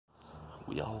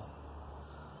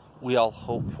we all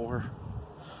hope for.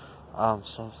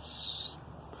 So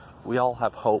we all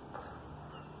have hope.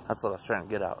 That's what I was trying to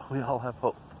get at. We all have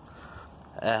hope,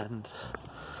 and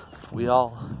we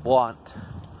all want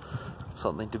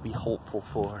something to be hopeful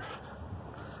for,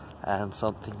 and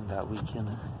something that we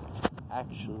can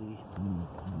actually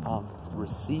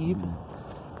receive,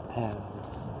 and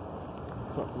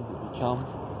something to become.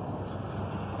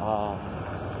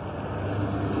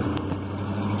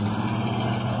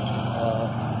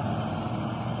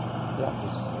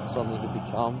 Just something to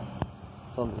become,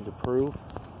 something to prove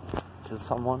to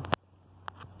someone.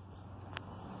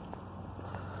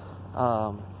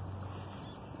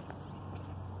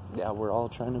 We're all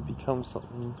trying to become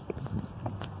something.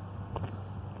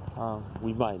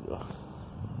 We might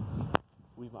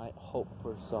hope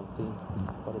for something,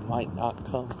 but it might not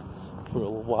come for a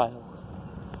little while.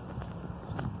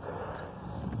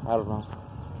 I don't know.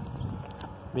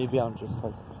 Maybe I'm just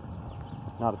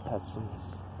not a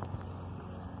pessimist.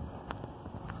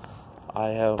 I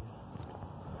have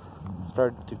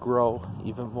started to grow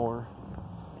even more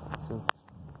since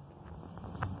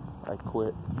I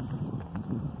quit.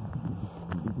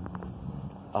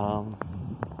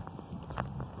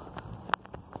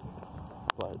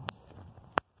 But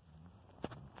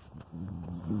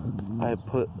I have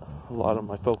put a lot of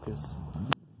my focus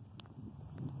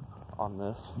on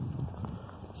this,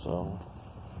 so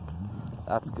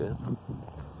that's good.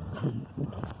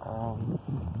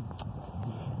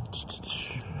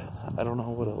 I don't know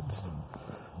what else.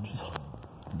 Just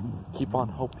keep on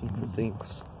hoping for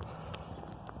things,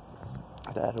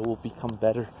 that it will become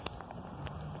better.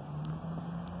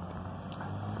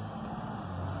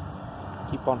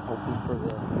 Keep on hoping for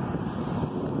the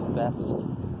best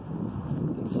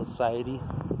in society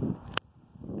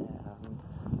and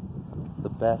the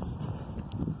best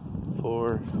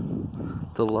for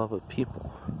the love of people.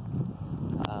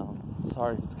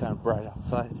 Sorry if it's kind of bright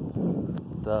outside.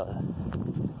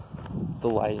 The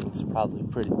lighting's probably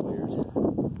pretty weird.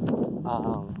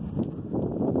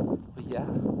 But yeah,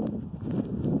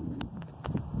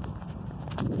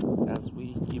 as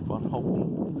we keep on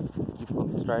hoping, keep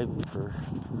on striving for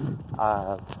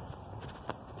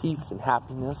peace and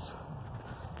happiness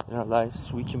in our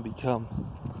lives, we can become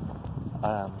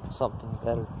something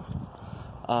better.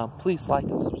 Please like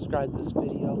and subscribe this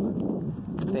video.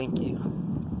 Thank you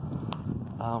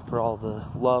for all the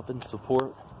love and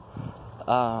support.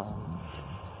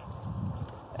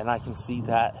 And I can see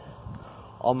that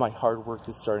all my hard work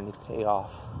is starting to pay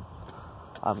off,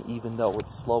 even though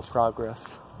it's slow progress.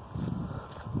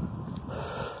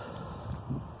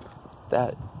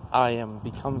 That I am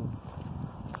becoming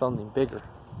something bigger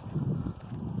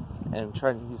and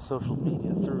trying to use social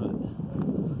media through it.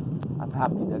 I'm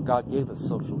happy that God gave us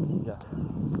social media,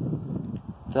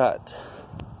 that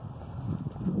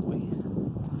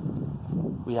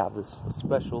we have this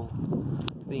special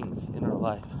thing in our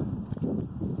life.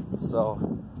 So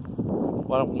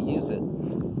why don't we use it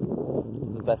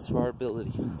to the best of our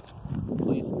ability?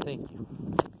 Please and thank you.